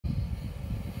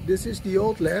this is the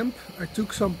old lamp. I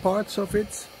took some parts of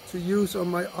it to use on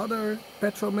my other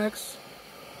Petromax,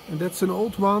 and that's an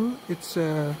old one. It's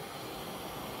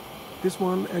this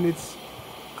one, and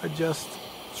I just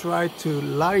tried to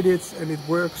light it and it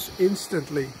works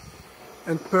instantly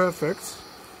and perfect.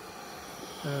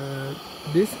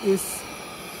 This is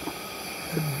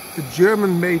a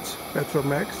German-made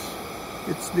Petromax.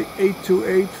 It's the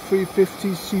 828 350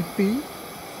 CP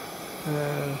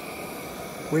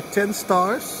with 10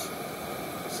 stars.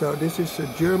 So this is a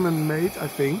German-made, I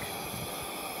think,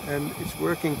 and it's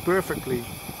working perfectly.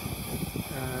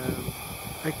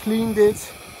 I cleaned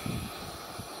it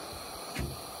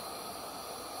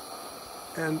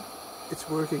and it's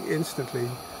working instantly.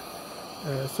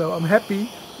 So I'm happy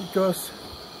because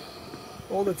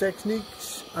all the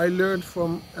techniques I learned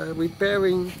from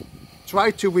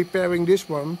tried to repairing this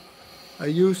one, I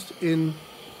used in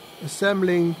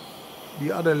assembling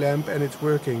the other lamp, and it's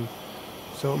working.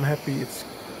 So I'm happy. It's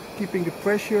keeping the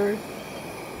pressure.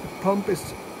 The pump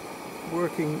is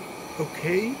working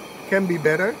okay, can be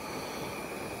better,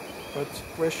 but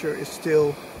pressure is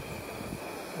still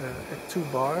at 2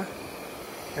 bar,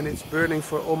 and it's burning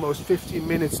for almost 15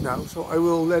 minutes now. So I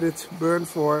will let it burn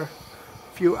for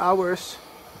a few hours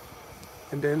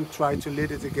and then try to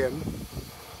lit it again.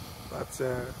 But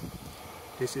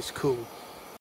this is cool.